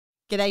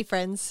G'day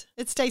friends,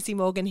 it's Stacey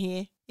Morgan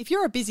here. If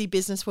you're a busy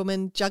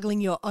businesswoman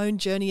juggling your own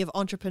journey of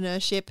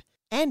entrepreneurship,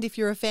 and if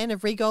you're a fan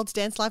of Regold's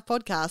Dance Life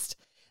podcast,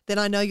 then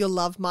I know you'll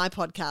love my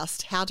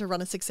podcast, How to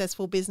Run a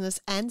Successful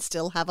Business and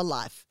Still Have a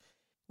Life.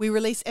 We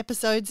release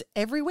episodes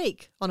every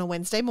week on a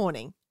Wednesday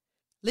morning.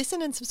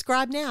 Listen and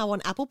subscribe now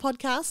on Apple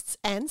Podcasts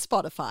and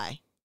Spotify.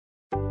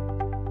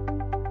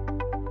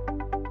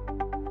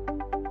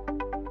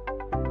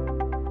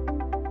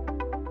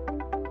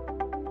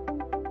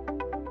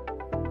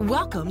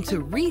 Welcome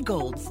to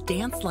Regold's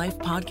Dance Life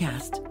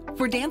podcast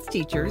for dance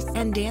teachers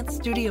and dance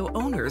studio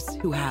owners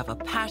who have a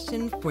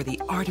passion for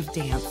the art of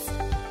dance.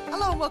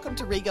 Hello and welcome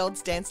to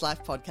Regold's Dance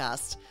Life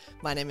podcast.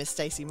 My name is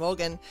Stacey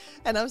Morgan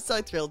and I'm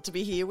so thrilled to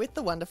be here with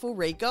the wonderful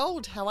Ree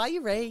Gold. How are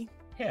you, Ree?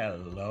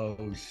 Hello,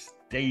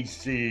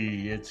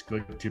 Stacey. It's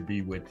good to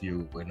be with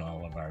you and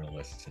all of our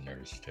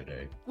listeners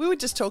today. We were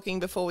just talking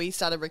before we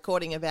started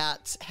recording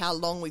about how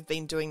long we've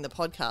been doing the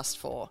podcast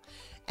for,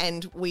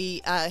 and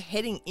we are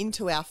heading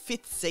into our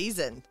 5th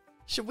season.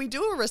 Should we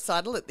do a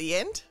recital at the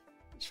end?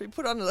 Should we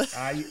put on a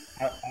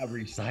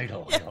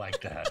recital? Yeah. I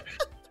like that.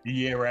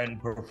 Year-end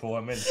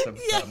performance of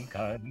some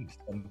kind,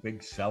 some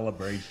big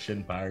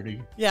celebration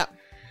party. Yeah.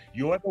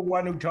 You're the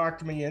one who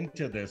talked me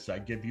into this. I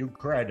give you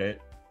credit.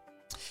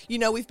 You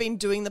know, we've been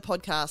doing the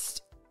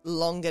podcast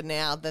longer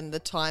now than the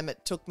time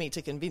it took me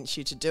to convince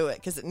you to do it,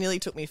 because it nearly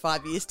took me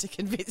 5 years to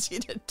convince you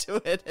to do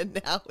it, and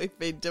now we've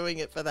been doing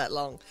it for that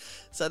long.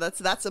 So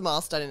that's a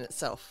milestone in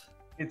itself.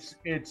 It's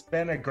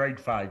been a great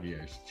 5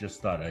 years.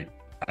 Just thought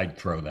I'd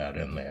throw that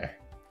in there.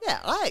 Yeah,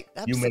 I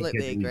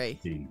absolutely agree.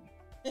 Easy.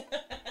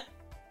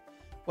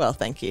 Well,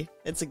 thank you.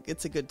 It's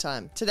a good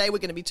time. Today we're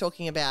going to be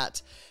talking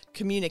about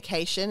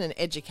communication and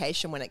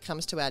education when it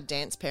comes to our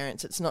dance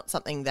parents. It's not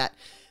something that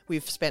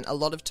we've spent a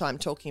lot of time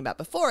talking about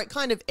before. It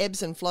kind of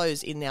ebbs and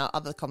flows in our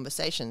other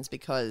conversations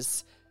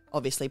because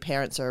obviously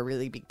parents are a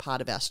really big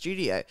part of our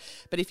studio.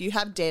 But if you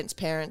have dance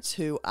parents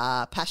who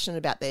are passionate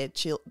about their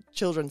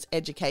children's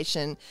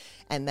education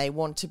and they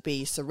want to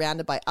be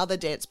surrounded by other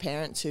dance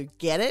parents who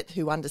get it,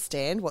 who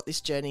understand what this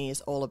journey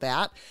is all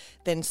about,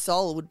 then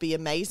Soul would be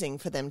amazing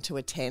for them to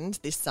attend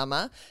this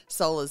summer.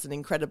 Soul is an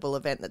incredible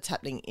event that's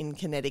happening in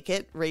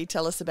Connecticut. Ree,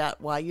 tell us about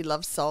why you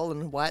love Soul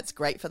and why it's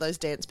great for those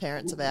dance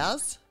parents of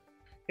ours.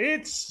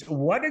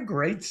 What a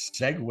great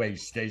segue,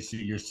 Stacey.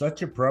 You're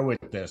such a pro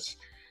at this.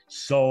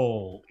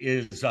 Soul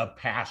is a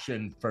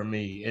passion for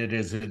me. It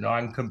is a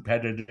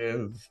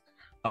non-competitive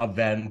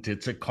event.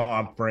 It's a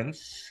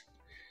conference.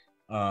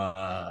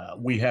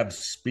 We have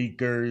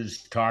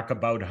speakers talk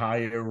about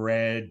higher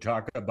ed,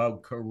 talk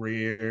about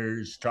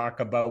careers, talk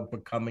about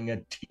becoming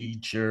a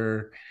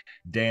teacher,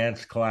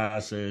 dance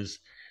classes.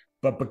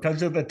 But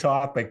because of the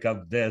topic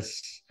of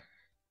this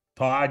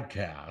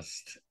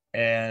podcast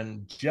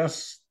and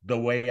just the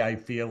way I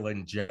feel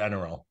in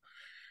general,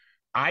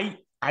 I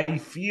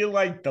feel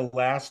like the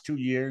last 2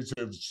 years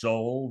of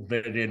Soul,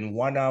 that in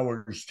 1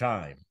 hour's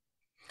time,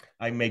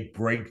 I make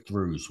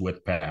breakthroughs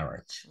with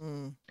parents.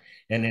 And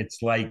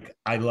it's like,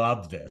 I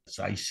love this.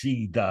 I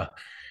see the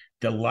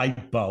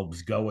light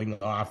bulbs going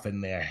off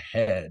in their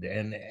head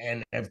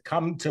and have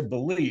come to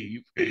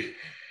believe,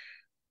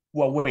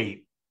 well,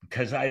 wait,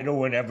 because I don't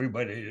want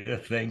everybody to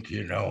think,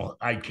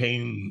 I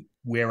came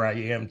where I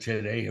am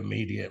today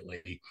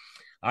immediately.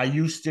 I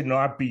used to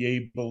not be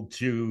able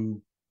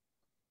to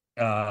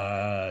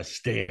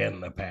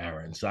stand the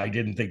parents. I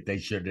didn't think they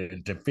should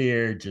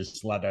interfere.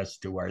 Just let us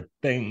do our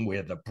thing.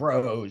 We're the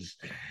pros.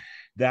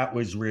 That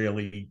was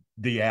really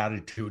the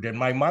attitude. And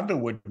my mother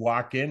would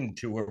walk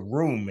into a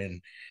room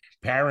and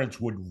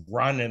parents would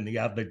run in the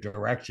other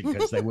direction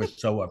because they were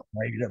so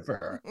afraid of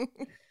her.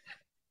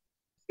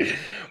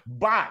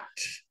 But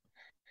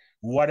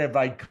what have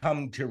I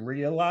come to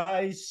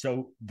realize?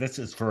 So this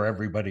is for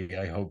everybody.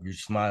 I hope you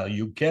smile.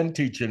 You can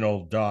teach an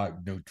old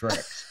dog new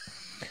tricks.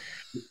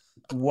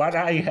 What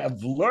I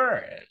have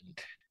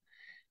learned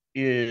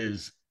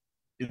is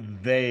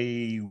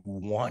they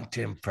want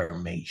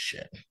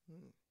information.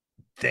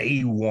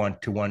 They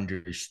want to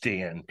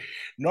understand,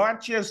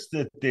 not just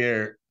that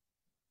they're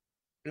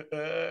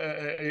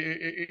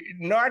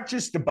not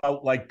just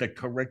about like the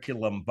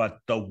curriculum, but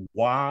the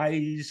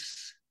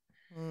whys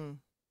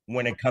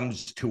when it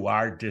comes to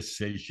our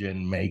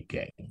decision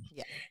making.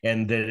 Yeah.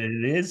 And that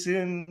it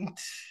isn't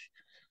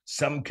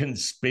some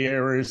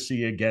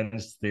conspiracy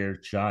against their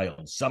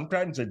child.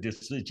 Sometimes a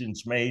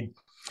decision's made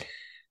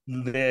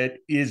that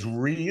is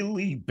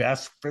really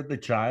best for the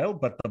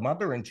child, but the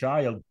mother and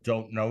child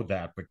don't know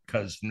that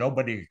because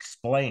nobody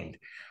explained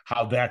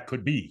how that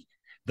could be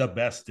the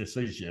best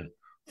decision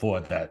for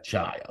that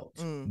child.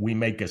 We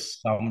make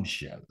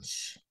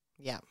assumptions.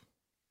 Yeah.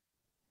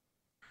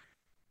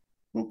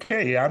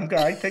 Okay,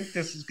 I think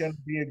this is going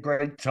to be a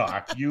great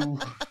talk.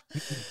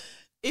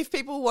 If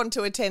people want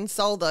to attend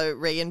Soul, though,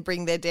 Ree, and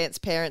bring their dance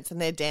parents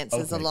and their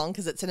dancers along,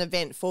 because it's an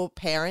event for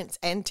parents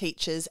and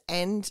teachers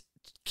and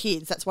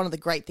kids, that's one of the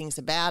great things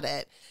about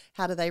it.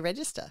 How do they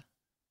register?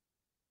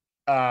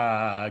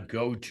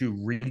 Go to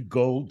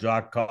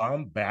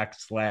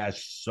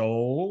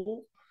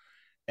regold.com/soul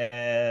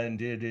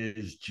and it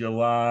is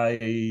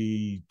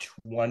July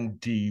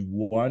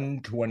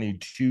 21,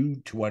 22,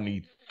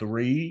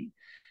 23,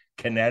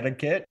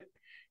 Connecticut,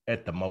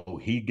 at the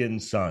Mohegan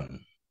Sun.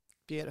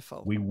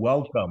 Beautiful. We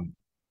welcome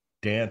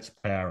dance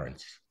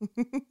parents.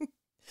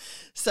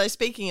 So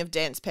speaking of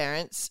dance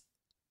parents,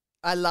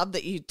 I love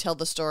that you tell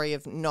the story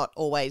of not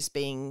always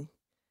being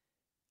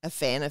a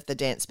fan of the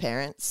dance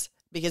parents,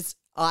 because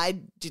I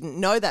didn't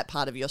know that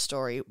part of your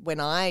story. When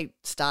I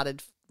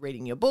started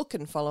reading your book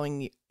and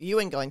following you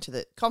and going to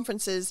the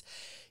conferences,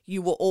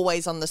 you were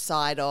always on the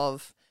side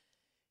of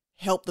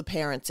help the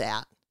parents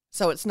out.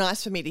 So it's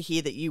nice for me to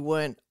hear that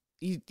you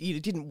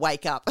didn't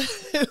wake up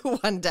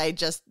one day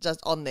just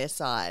on their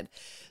side.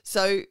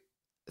 So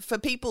for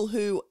people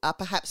who are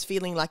perhaps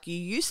feeling like you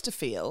used to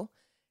feel,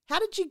 how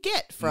did you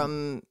get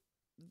from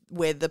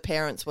where the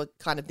parents were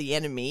kind of the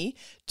enemy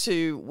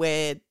to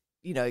where,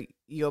 you know,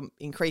 you're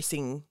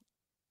increasing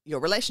your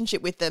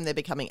relationship with them, they're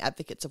becoming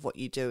advocates of what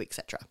you do,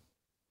 etc.?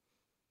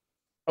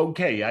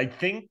 Okay, I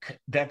think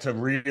that's a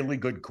really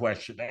good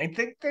question. I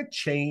think the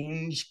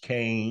change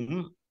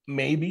came,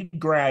 maybe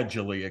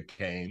gradually it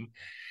came,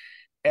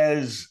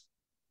 as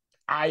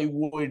I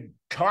would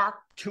talk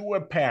to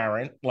a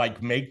parent,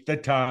 like make the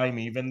time,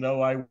 even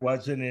though I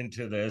wasn't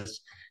into this,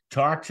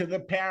 talk to the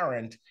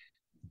parent,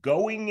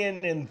 going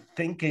in and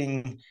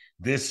thinking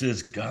this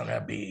is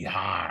gonna be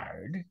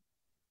hard,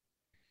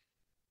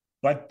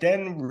 but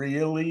then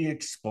really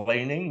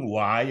explaining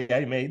why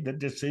I made the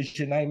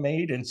decision I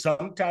made. And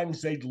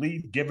sometimes they'd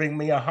leave giving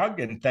me a hug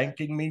and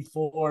thanking me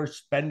for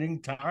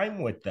spending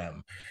time with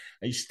them.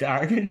 I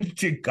started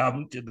to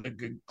come to the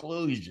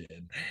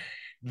conclusion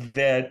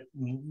that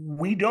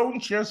we don't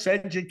just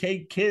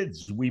educate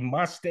kids, we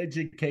must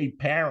educate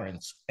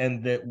parents,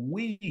 and that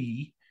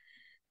we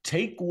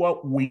take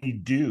what we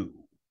do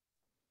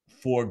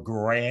for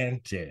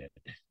granted.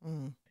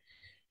 Mm.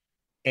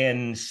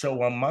 And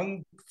so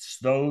amongst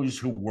those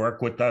who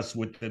work with us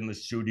within the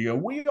studio,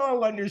 we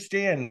all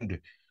understand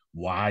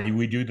why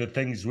we do the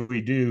things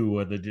we do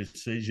or the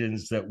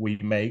decisions that we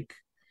make.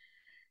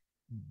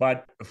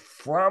 But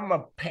from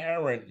a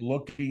parent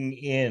looking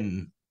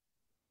in,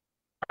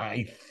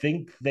 I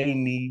think they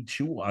need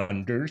to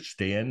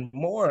understand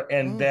more.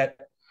 And that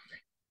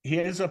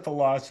here's a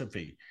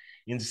philosophy.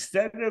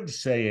 Instead of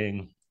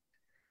saying,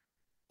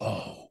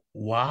 oh,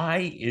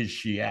 why is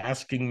she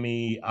asking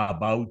me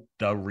about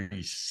the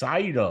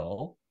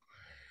recital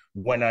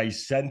when I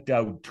sent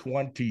out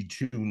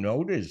 22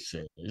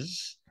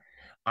 notices?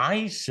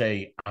 I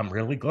say, I'm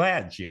really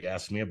glad she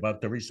asked me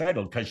about the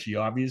recital because she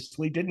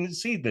obviously didn't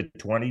see the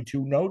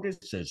 22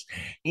 notices.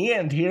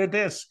 And hear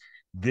this.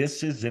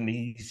 This is an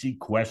easy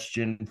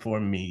question for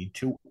me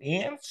to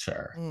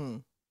answer.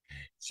 Mm.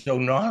 So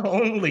not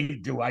only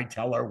do I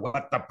tell her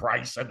what the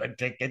price of the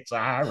tickets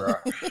are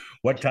or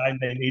what time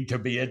they need to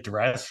be at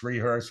dress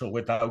rehearsal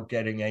without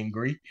getting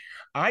angry,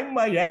 I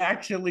might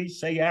actually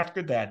say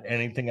after that,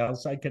 anything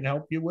else I can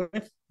help you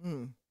with?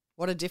 Mm.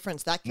 What a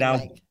difference that can Now,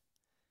 make.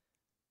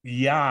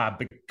 yeah,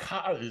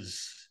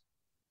 because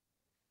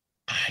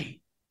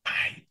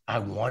I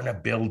want to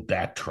build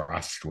that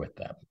trust with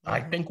them. I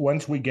think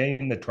once we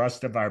gain the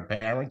trust of our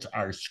parents,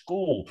 our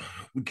school,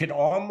 we can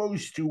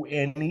almost do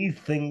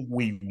anything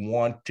we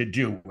want to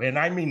do. And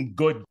I mean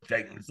good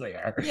things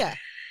there. Yeah.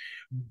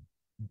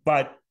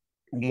 But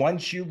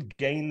once you've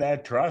gained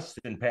that trust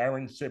and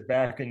parents sit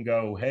back and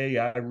go, hey,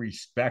 I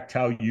respect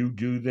how you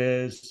do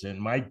this, and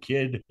my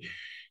kid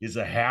is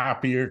a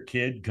happier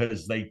kid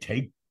because they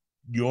take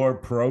your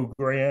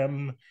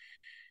program,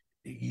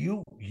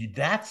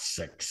 that's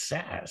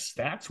success.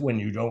 That's when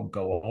you don't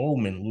go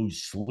home and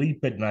lose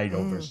sleep at night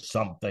over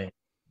something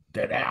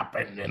that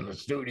happened in the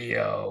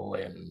studio.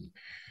 And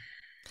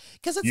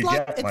because it's you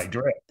like get my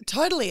drift.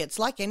 Totally, it's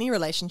like any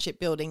relationship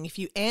building. If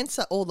you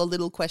answer all the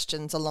little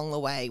questions along the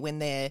way when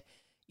they're,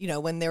 you know,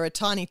 when they're a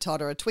tiny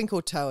tot or a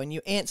twinkle toe, and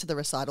you answer the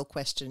recital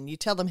question, you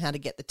tell them how to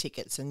get the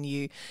tickets, and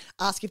you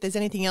ask if there's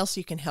anything else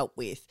you can help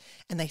with,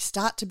 and they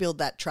start to build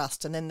that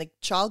trust. And then the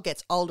child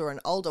gets older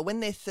and older. When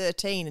they're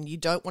 13 and you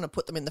don't want to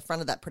put them in the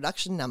front of that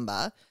production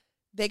number,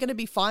 they're going to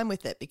be fine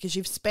with it because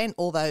you've spent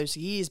all those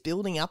years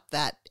building up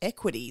that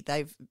equity.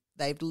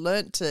 They've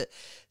learned to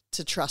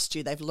trust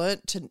you. They've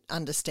learned to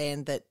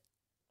understand that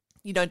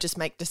you don't just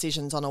make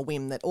decisions on a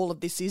whim, that all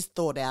of this is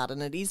thought out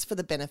and it is for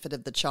the benefit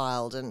of the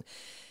child. And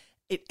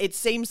it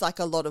seems like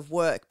a lot of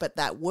work, but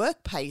that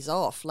work pays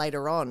off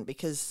later on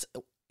because,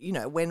 you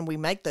know, when we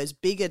make those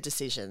bigger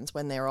decisions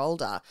when they're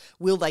older,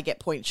 will they get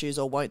point shoes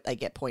or won't they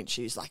get point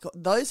shoes? Like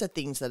those are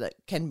things that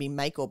can be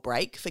make or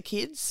break for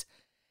kids.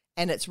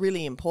 And it's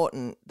really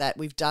important that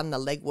we've done the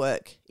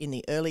legwork in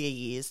the earlier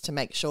years to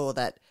make sure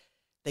that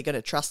they're going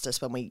to trust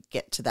us when we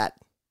get to that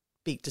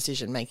big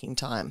decision-making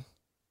time.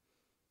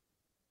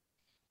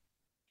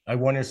 I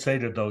want to say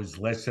to those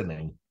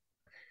listening,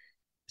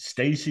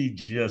 Stacy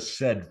just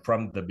said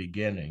from the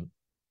beginning,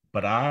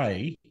 but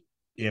I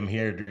am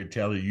here to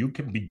tell you, you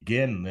can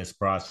begin this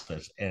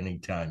process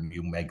anytime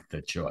you make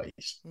the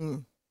choice.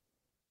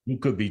 You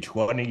could be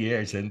 20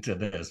 years into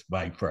this,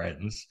 my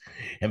friends,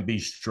 and be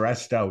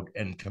stressed out,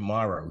 and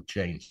tomorrow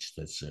change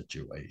the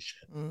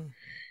situation.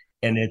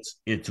 And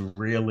it's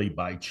really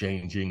by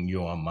changing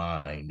your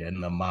mind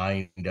and the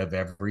mind of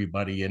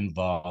everybody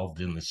involved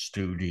in the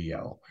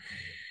studio.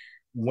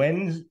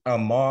 When a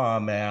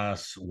mom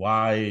asks,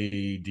 why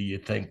do you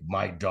think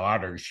my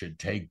daughter should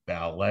take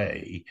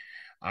ballet?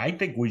 I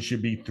think we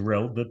should be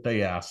thrilled that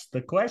they asked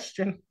the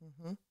question.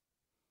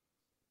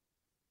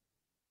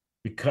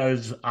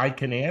 Because I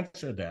can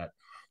answer that.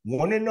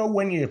 Want to know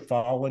when you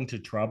fall into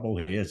trouble?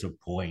 Here's a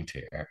point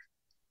here.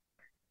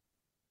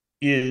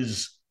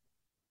 Is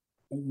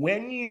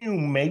when you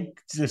make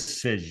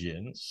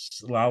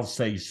decisions, I'll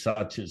say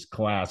such as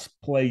class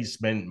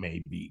placement,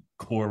 maybe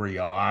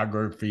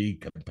choreography,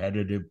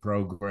 competitive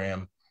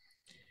program,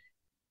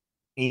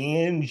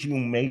 and you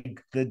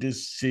make the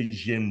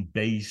decision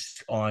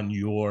based on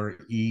your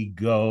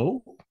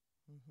ego.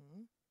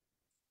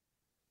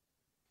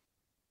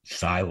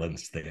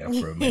 Silence there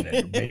for a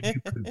minute. Maybe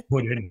you could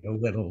put in a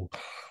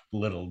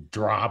little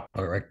drop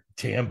or a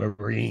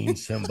tambourine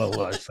cymbal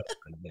or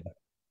something.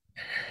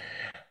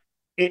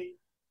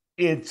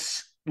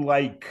 It's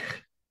like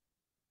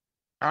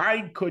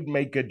I could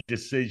make a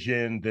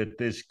decision that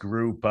this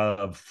group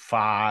of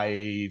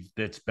 5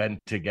 that's been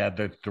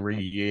together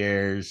 3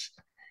 years,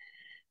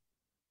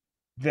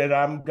 that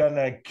I'm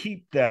gonna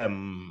keep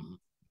them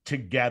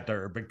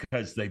together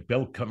because they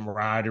built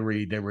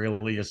camaraderie. They're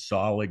really a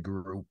solid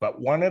group, but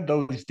one of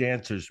those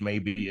dancers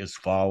maybe is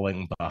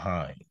falling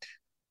behind.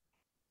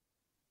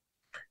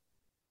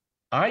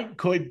 I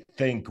could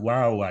think,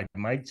 wow, I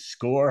might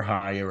score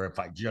higher if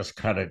I just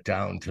cut it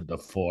down to the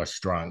 4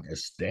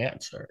 strongest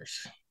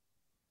dancers.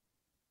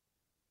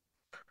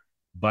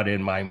 But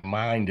in my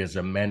mind, as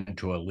a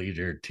mentor,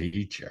 leader,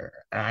 teacher,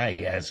 I,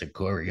 as a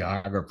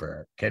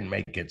choreographer, can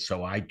make it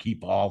so I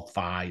keep all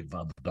 5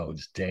 of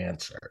those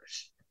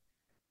dancers.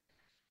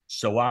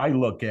 So I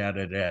look at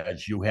it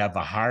as you have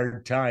a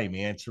hard time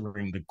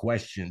answering the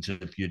questions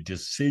if your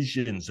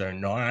decisions are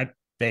not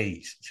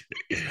based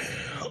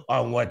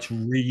on what's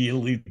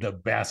really the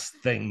best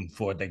thing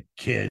for the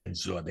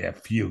kids or their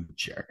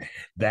future.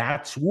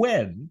 That's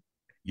when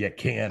you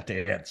can't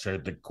answer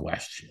the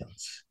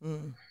questions.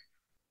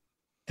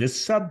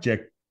 This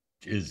subject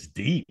is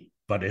deep,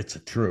 but it's a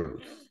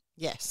truth.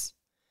 Yes,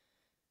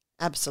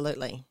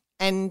 absolutely.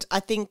 And I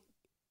think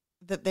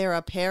that there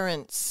are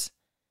parents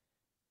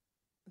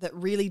that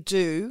really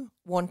do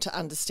want to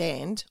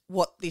understand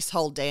what this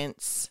whole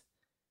dance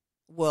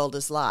world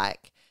is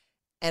like.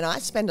 And I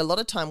spend a lot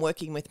of time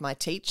working with my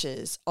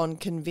teachers on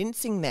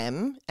convincing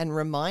them and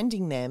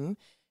reminding them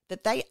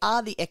that they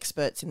are the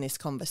experts in this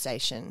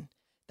conversation.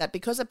 That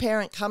because a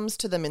parent comes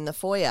to them in the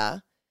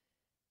foyer,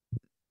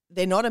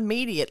 they're not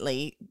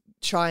immediately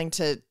trying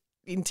to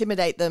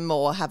intimidate them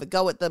or have a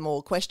go at them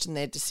or question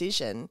their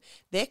decision.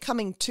 They're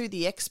coming to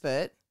the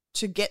expert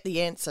to get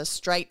the answer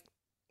straight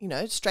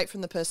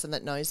from the person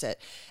that knows it.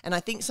 And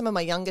I think some of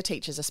my younger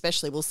teachers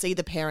especially will see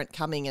the parent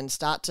coming and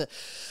start to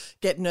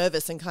get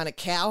nervous and kind of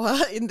cower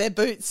in their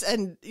boots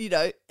and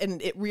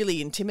it really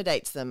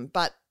intimidates them.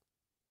 But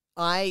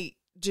I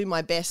do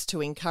my best to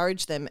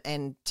encourage them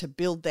and to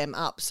build them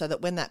up so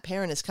that when that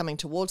parent is coming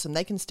towards them,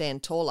 they can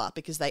stand taller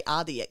because they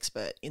are the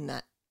expert in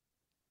that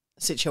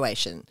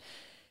situation.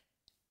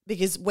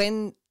 Because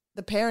when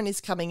the parent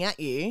is coming at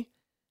you,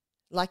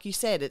 like you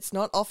said, it's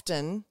not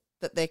often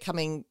that they're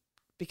coming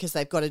because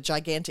they've got a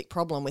gigantic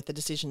problem with the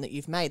decision that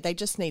you've made. They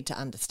just need to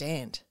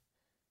understand.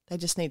 They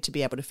just need to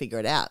be able to figure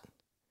it out.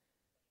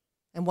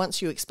 And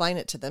once you explain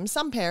it to them,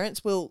 some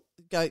parents will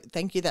go,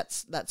 thank you,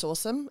 that's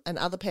awesome. And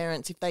other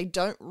parents, if they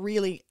don't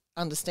really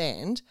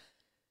understand,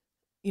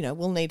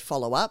 will need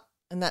follow-up.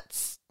 And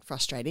that's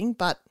frustrating,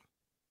 but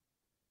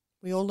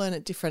we all learn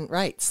at different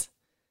rates.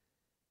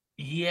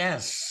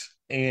 Yes.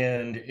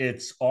 And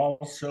it's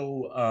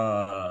also,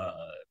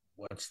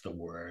 what's the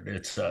word?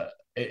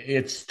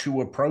 It's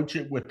to approach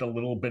it with a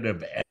little bit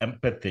of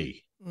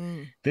empathy.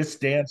 This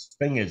dance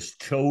thing is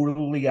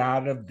totally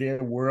out of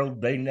their world.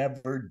 They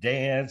never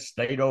dance.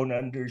 They don't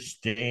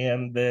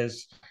understand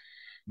this.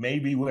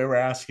 Maybe we're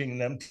asking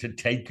them to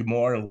take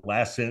more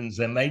lessons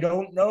and they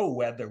don't know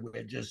whether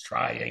we're just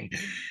trying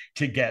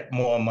to get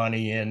more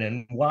money in.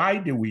 And why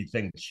do we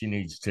think she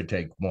needs to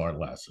take more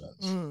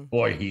lessons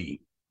or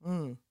he?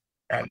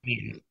 I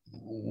mean,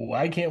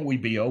 why can't we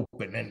be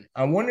open? And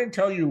I want to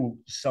tell you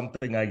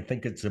something I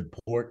think it's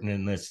important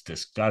in this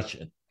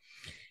discussion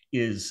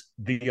is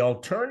the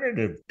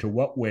alternative to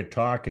what we're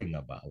talking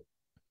about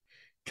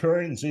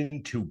turns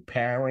into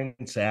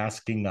parents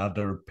asking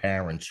other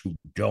parents who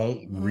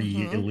don't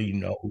really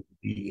know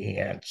the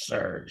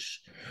answers,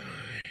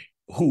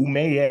 who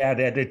may add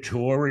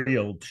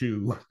editorial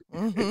to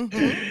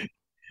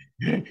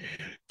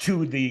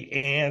to the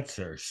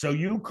answer. So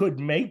you could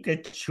make a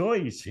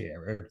choice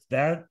here. If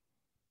that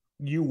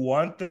you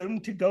want them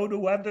to go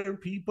to other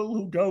people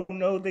who don't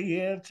know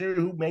the answer,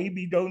 who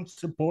maybe don't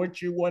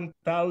support you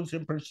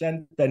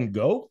 1,000%, then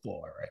go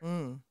for it.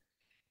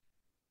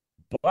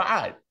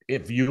 But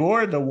if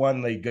you're the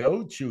one they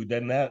go to,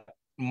 then that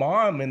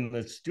mom in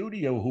the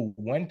studio who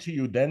went to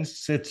you then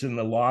sits in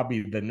the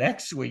lobby the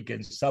next week,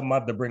 and some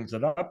mother brings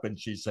it up and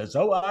she says,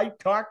 oh, I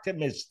talked to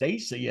Miss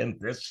Stacy and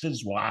this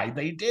is why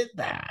they did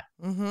that.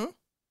 Mm-hmm.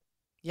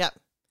 Yep.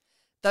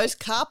 Those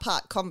car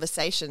park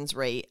conversations,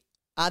 Ree,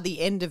 are the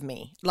end of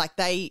me. Like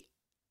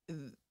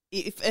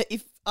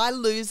if I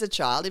lose a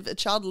child, if a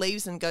child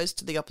leaves and goes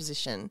to the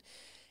opposition,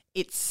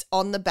 it's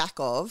on the back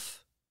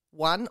of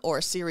one or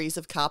a series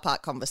of car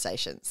park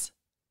conversations.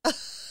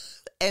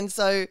 And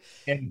so...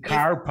 And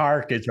car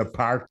park is a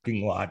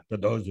parking lot for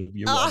those of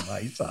you on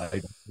my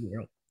side.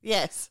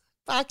 Yes,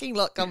 parking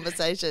lot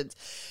conversations.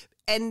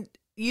 And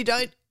you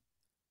don't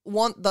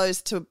want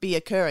those to be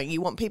occurring.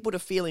 You want people to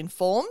feel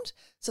informed.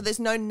 So there's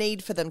no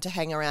need for them to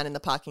hang around in the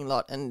parking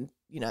lot and,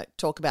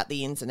 talk about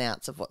the ins and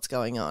outs of what's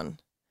going on.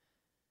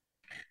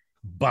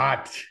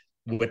 But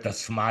with a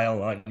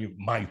smile on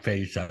my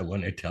face, I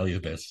want to tell you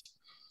this.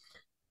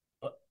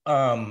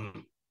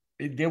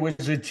 There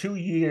was a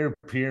 2-year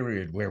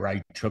period where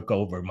I took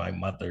over my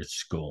mother's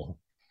school.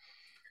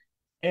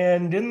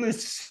 And in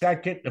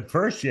the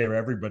first year,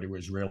 everybody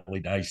was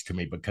really nice to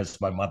me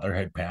because my mother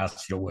had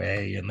passed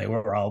away and they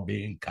were all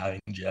being kind,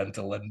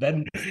 gentle. And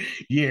then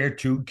year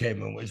 2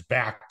 came and was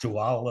back to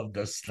all of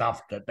the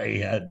stuff that they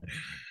had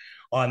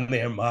on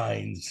their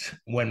minds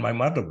when my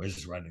mother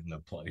was running the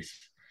place.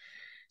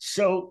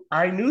 So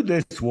I knew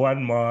this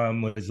one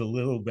mom was a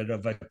little bit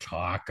of a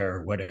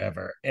talker,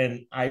 whatever.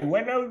 And I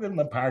went out in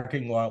the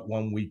parking lot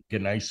one week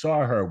and I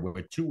saw her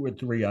with 2 or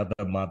 3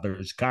 other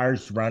mothers,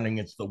 cars running.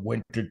 It's the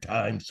winter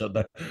time, so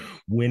the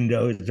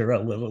windows are a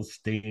little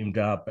steamed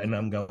up. And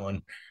I'm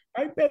going,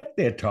 I bet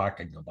they're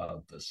talking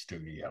about the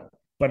studio.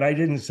 But I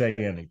didn't say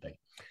anything.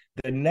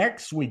 The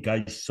next week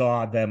I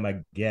saw them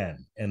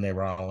again and they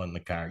were all in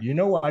the car.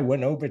 I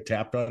went over,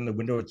 tapped on the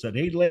window and said,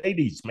 hey,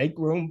 ladies, make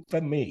room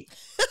for me.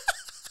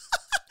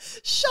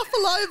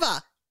 Shuffle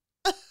over.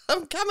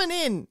 I'm coming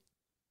in.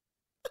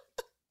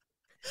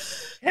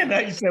 And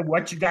I said,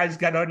 what you guys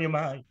got on your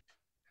mind?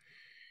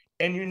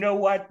 And you know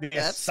what?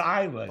 They're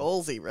silent.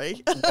 Ballsy, right?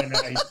 When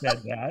I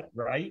said that,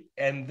 right?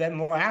 And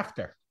then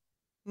laughter.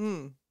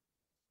 Mm.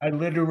 I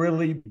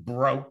literally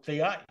broke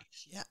the ice.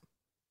 Yeah.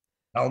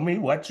 Tell me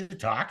what you're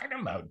talking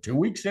about. 2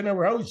 weeks in a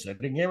row,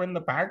 sitting here in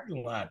the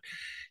parking lot.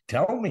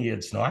 Tell me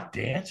it's not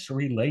dance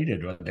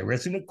related or there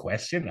isn't a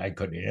question I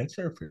could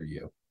answer for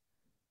you.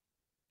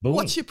 Boom.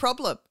 What's your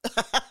problem?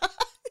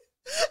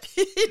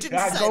 He didn't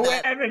say go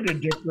that. ahead in a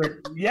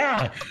different,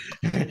 yeah.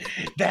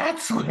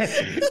 That's when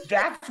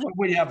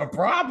we have a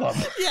problem.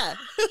 Yeah.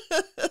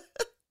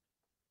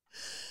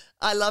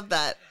 I love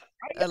that.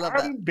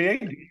 I'm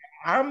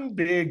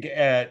big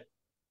at,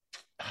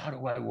 how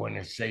do I want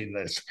to say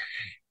this?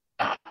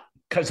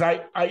 Because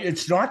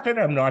it's not that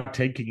I'm not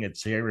taking it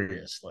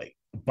seriously,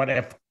 but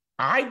if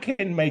I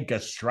can make a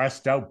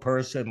stressed out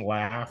person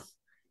laugh,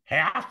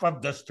 half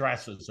of the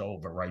stress is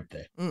over right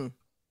there. Mm.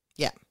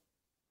 Yeah.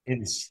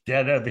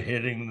 Instead of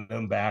hitting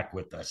them back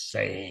with the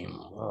same.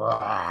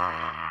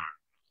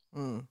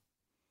 Mm.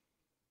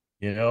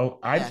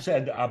 I've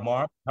said a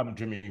mom come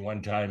to me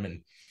one time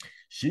and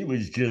she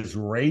was just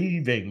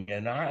raving.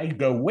 And I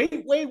go, wait,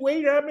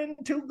 I'm in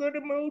too good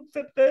a mood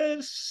for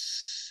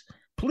this.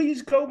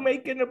 Please go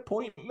make an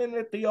appointment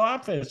at the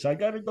office. I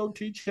got to go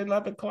teach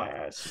another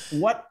class.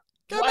 What?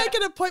 Go make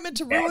an appointment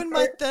to ruin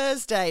my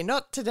Thursday,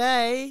 not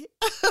today.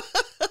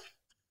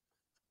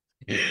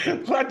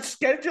 Let's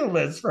schedule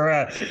this for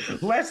a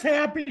less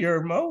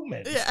happier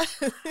moment. Yeah.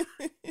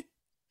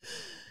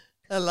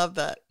 I love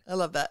that.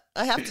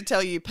 I have to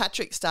tell you,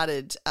 Patrick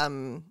started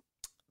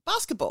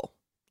basketball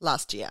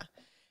last year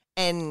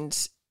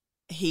and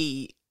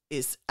he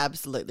is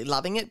absolutely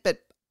loving it. But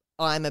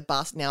I'm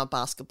now a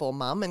basketball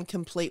mum and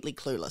completely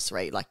clueless,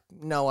 right? Like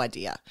no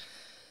idea.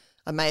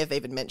 I may have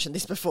even mentioned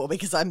this before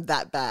because I'm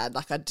that bad.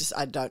 Like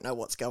I don't know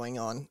what's going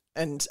on.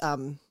 And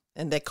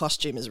their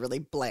costume is really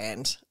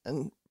bland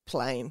and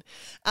plain.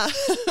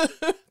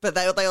 But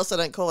they also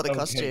don't call it a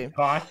costume.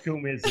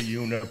 Costume is a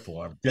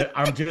uniform.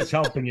 I'm just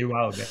helping you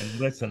out. And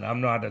listen,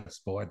 I'm not a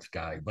sports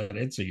guy, but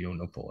it's a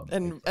uniform.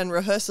 And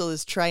rehearsal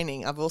is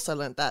training. I've also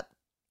learned that.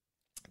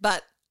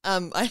 But I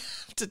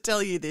have to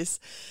tell you this.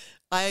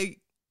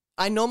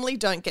 I normally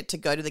don't get to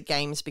go to the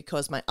games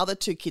because my other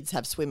 2 kids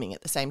have swimming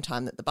at the same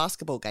time that the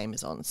basketball game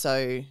is on.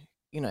 So,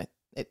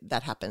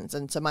 that happens.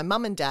 And so my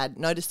mum and dad,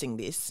 noticing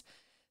this,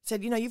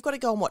 said, you've got to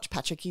go and watch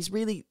Patrick. He's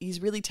really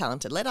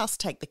talented. Let us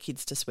take the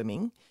kids to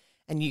swimming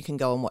and you can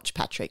go and watch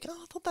Patrick.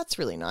 Oh, I thought that's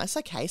really nice.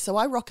 Okay. So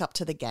I rock up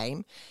to the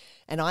game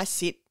and I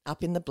sit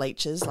up in the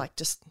bleachers, like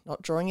just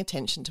not drawing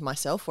attention to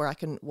myself where I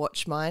can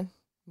watch my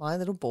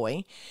little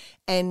boy.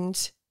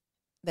 And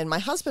then my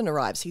husband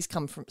arrives. He's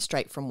come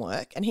straight from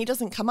work and he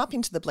doesn't come up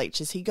into the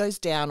bleachers. He goes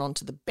down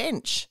onto the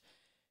bench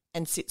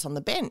and sits on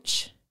the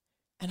bench.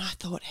 And I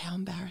thought, how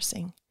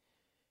embarrassing.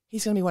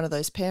 He's going to be one of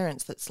those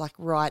parents that's like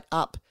right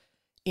up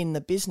in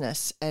the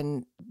business.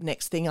 And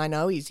next thing I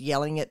know, he's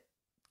yelling at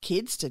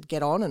kids to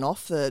get on and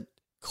off the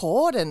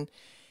court and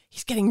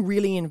he's getting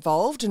really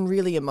involved and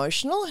really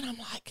emotional. And I'm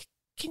like,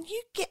 can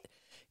you get,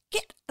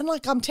 and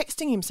like I'm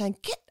texting him saying,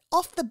 get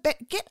off the bed,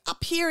 get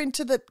up here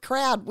into the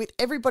crowd with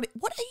everybody.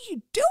 What are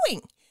you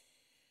doing?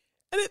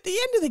 And at the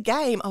end of the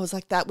game, I was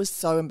like, that was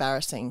so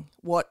embarrassing.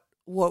 What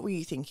were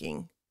you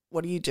thinking?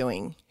 What are you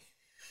doing?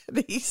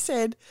 And he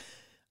said,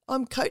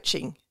 I'm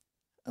coaching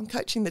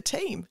the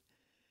team.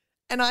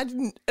 And I'd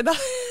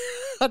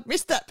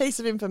missed that piece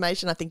of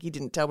information. I think he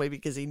didn't tell me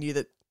because he knew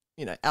that,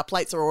 our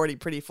plates are already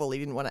pretty full. He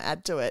didn't want to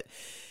add to it.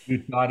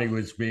 You thought he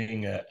was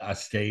being a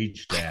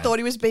stage dad. I thought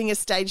he was being a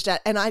stage dad.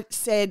 And I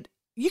said,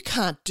 you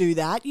can't do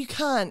that. You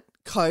can't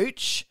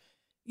coach.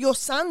 Your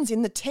son's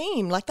in the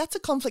team. Like, that's a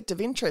conflict of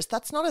interest.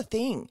 That's not a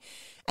thing.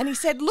 And he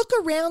said, look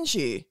around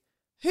you.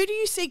 Who do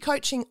you see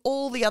coaching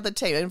all the other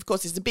team? And of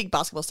course, it's a big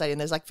basketball stadium.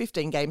 There's like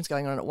 15 games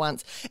going on at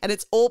once, and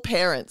it's all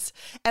parents.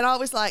 And I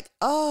was like,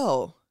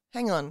 oh,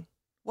 hang on.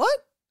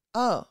 What?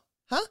 Oh,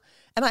 huh?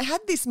 And I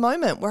had this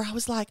moment where I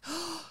was like,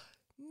 oh,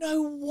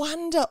 no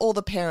wonder all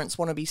the parents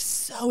want to be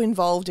so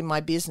involved in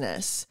my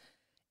business,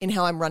 in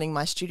how I'm running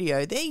my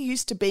studio. They're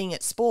used to being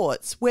at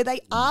sports where they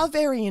are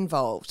very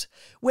involved,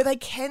 where they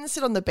can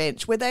sit on the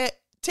bench, where they're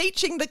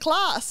teaching the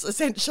class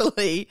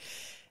essentially.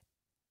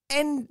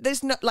 And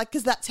there's no,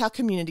 because that's how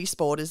community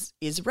sport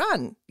is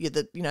run. You're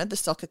the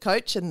soccer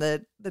coach and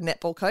the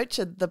netball coach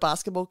and the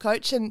basketball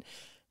coach. And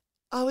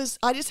I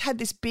just had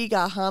this big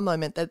aha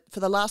moment that for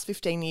the last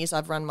 15 years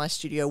I've run my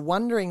studio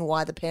wondering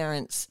why the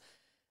parents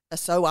are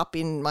so up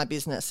in my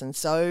business and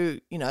so,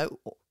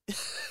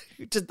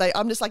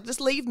 I'm just like, just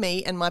leave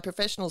me and my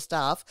professional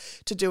staff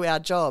to do our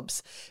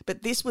jobs.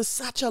 But this was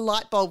such a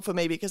light bulb for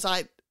me because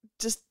I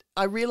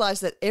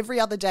realized that every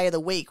other day of the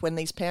week when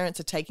these parents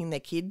are taking their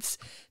kids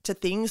to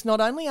things,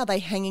 not only are they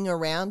hanging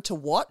around to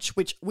watch,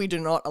 which we do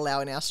not allow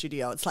in our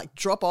studio, it's like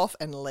drop off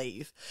and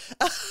leave,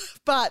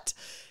 but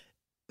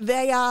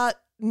they are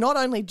not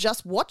only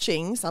just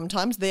watching,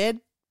 sometimes they're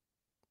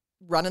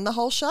running the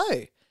whole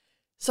show.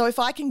 So if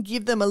I can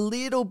give them a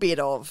little bit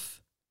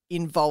of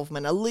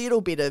involvement, a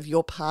little bit of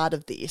you're part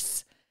of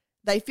this,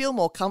 they feel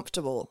more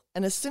comfortable.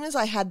 And as soon as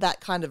I had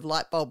that kind of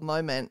light bulb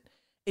moment,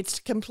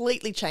 it's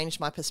completely changed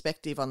my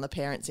perspective on the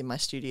parents in my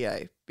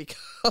studio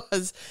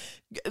because,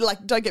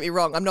 don't get me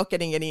wrong, I'm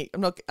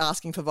not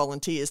asking for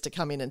volunteers to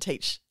come in and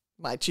teach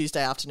my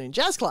Tuesday afternoon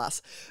jazz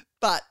class,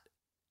 but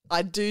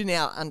I do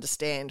now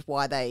understand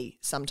why they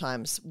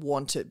sometimes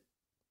want to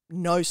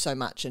know so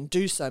much and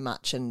do so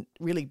much and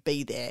really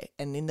be there.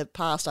 And in the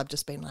past, I've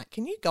just been like,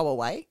 can you go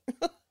away?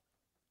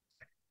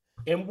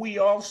 And we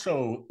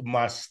also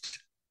must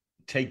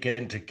take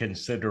into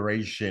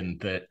consideration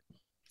that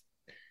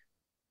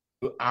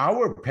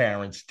our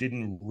parents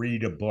didn't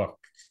read a book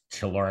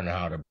to learn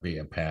how to be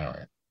a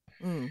parent.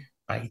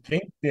 I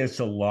think there's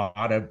a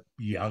lot of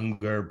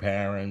younger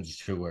parents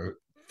who are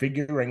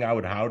figuring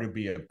out how to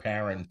be a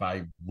parent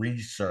by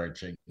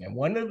researching. And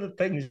one of the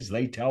things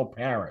they tell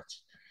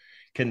parents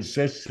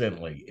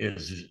consistently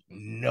is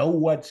know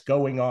what's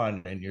going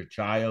on in your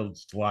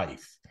child's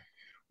life.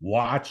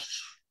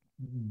 Watch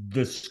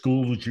the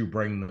schools you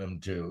bring them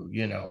to,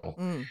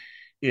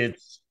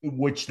 It's,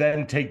 which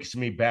then takes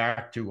me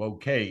back to,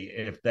 okay,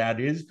 if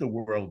that is the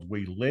world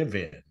we live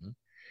in,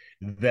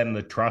 then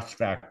the trust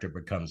factor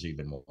becomes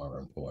even more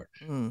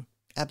important.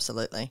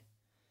 Absolutely.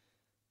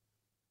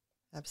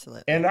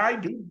 Absolutely. And I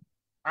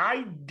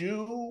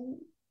do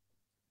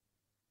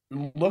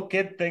look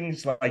at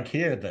things like,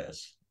 hear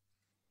this.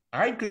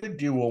 I could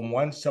do a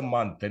once a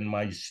month in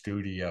my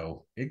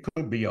studio. It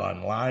could be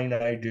online.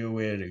 I do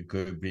it. It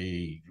could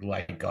be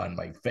like on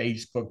my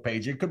Facebook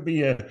page. It could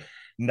be a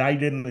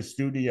night in the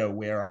studio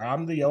where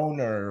I'm the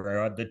owner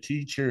or the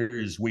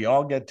teachers. We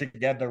all get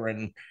together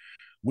and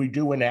we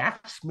do an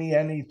Ask Me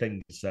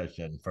Anything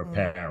session for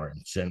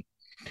parents. And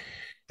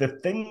the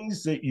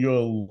things that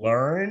you'll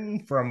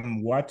learn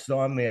from what's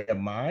on their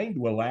mind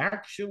will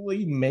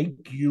actually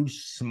make you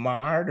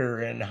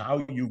smarter in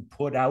how you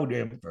put out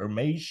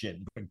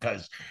information,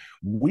 because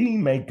we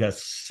make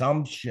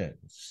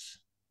assumptions.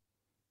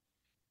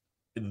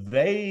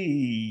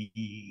 They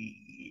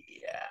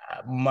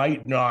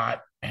might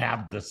not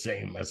have the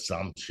same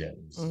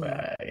assumptions.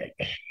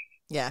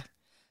 Yeah.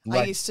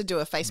 I used to do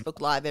a Facebook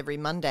Live every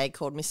Monday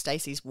called Miss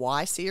Stacey's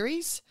Why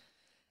series.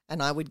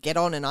 And I would get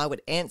on and I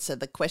would answer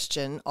the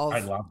question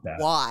of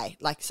why.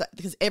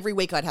 Because every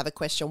week I'd have a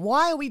question.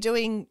 Why are we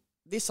doing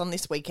this on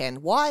this weekend?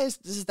 Why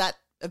does that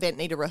event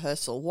need a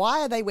rehearsal? Why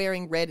are they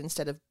wearing red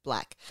instead of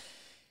black?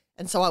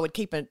 And so I would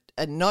keep a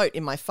note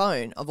in my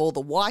phone of all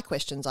the why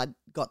questions I'd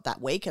got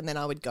that week. And then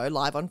I would go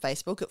live on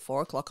Facebook at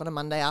 4:00 on a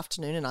Monday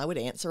afternoon and I would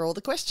answer all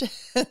the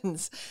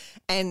questions.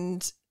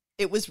 And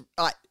it was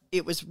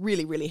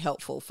really, really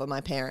helpful for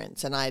my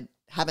parents. And I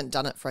haven't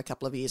done it for a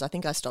couple of years. I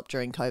think I stopped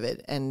during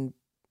COVID and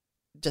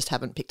just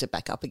haven't picked it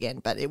back up again,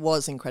 but it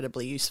was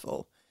incredibly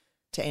useful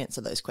to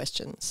answer those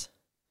questions.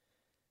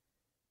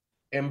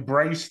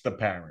 Embrace the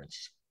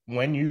parents.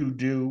 When you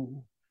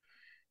do,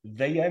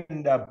 they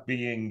end up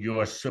being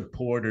your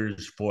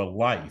supporters for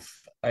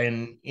life.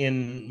 And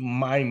in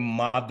my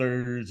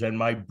mother's and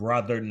my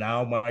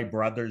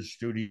brother's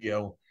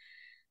studio,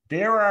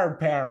 there are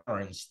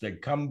parents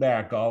that come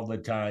back all the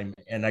time,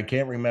 and I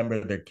can't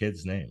remember their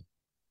kid's name.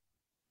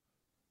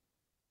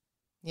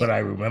 but I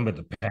remember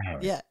the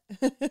parent. Yeah.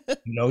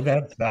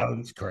 That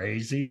sounds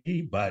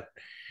crazy, but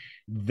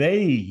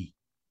they,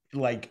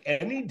 like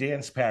any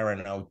dance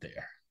parent out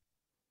there,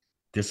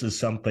 this is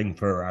something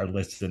for our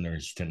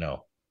listeners to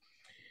know.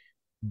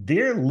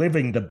 They're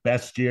living the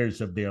best years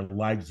of their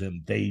lives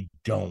and they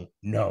don't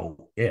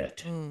know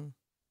it.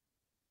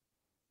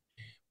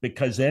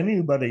 Because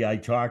anybody I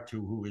talk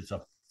to who is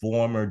a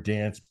former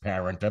dance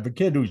parent of a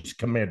kid who's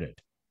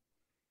committed,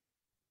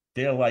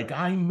 they're like,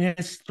 I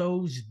miss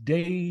those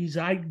days.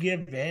 I'd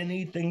give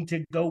anything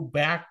to go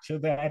back to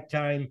that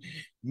time.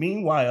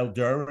 Meanwhile,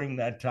 during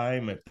that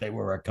time, if they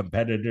were a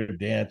competitive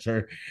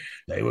dancer,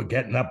 they were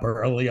getting up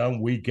early on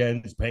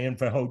weekends, paying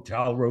for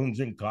hotel rooms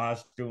and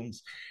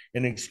costumes,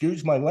 and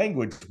excuse my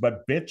language,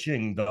 but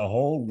bitching the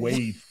whole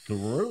way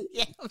through.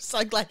 Yeah, I'm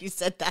so glad you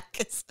said that,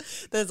 because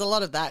there's a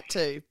lot of that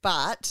too.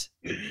 But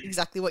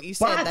exactly what you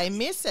said, they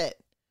miss it.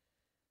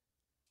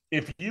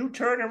 If you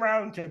turn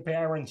around to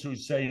parents who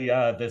say,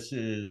 this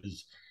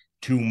is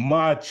too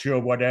much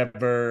or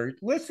whatever,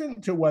 listen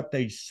to what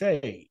they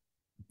say.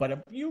 But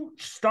if you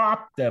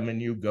stop them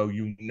and you go,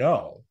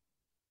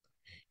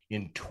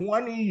 in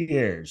 20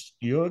 years,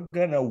 you're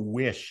going to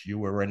wish you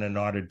were in an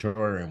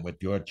auditorium with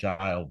your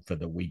child for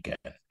the weekend.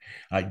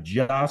 I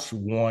just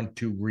want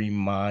to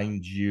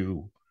remind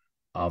you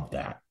of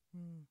that.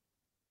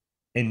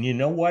 And you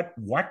know what?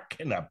 What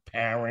can a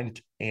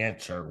parent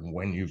answer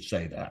when you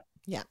say that?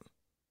 Yeah.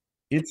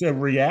 It's a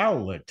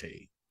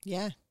reality.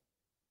 Yeah.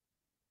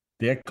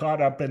 They're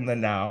caught up in the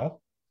now.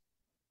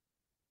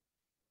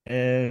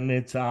 And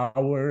it's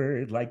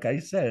like I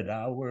said,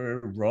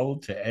 our role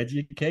to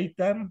educate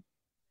them.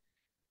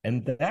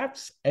 And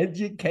that's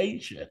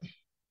education.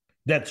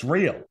 That's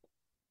real.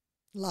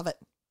 Love it.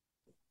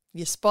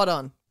 You're spot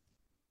on.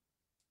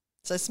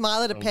 So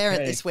smile at a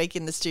parent this week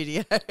in the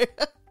studio.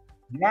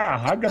 Yeah,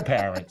 hug a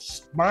parent.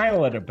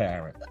 Smile at a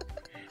parent.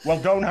 Well,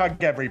 don't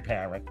hug every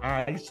parent.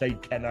 I say,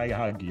 can I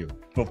hug you?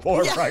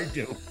 Before I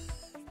do.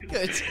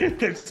 Good.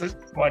 This is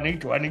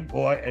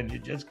 2024 and you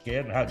just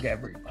can't hug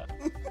everybody.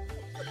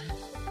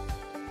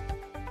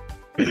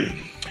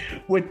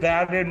 With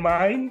that in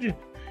mind,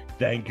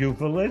 thank you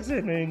for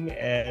listening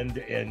and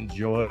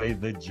enjoy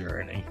the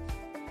journey.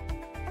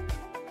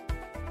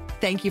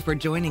 Thank you for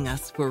joining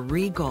us for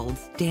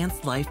Regold's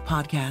Dance Life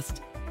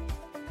podcast.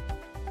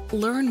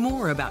 Learn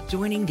more about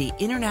joining the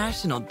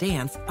International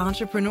Dance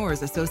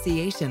Entrepreneurs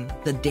Association,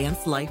 the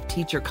Dance Life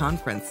Teacher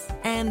Conference,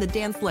 and the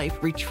Dance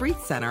Life Retreat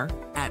Center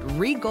at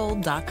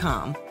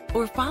regold.com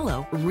or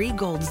follow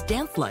Regold's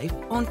Dance Life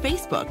on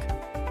Facebook.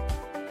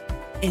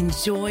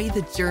 Enjoy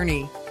the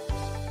journey.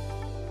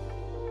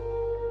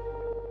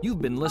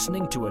 You've been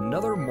listening to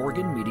another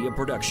Morgan Media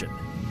production.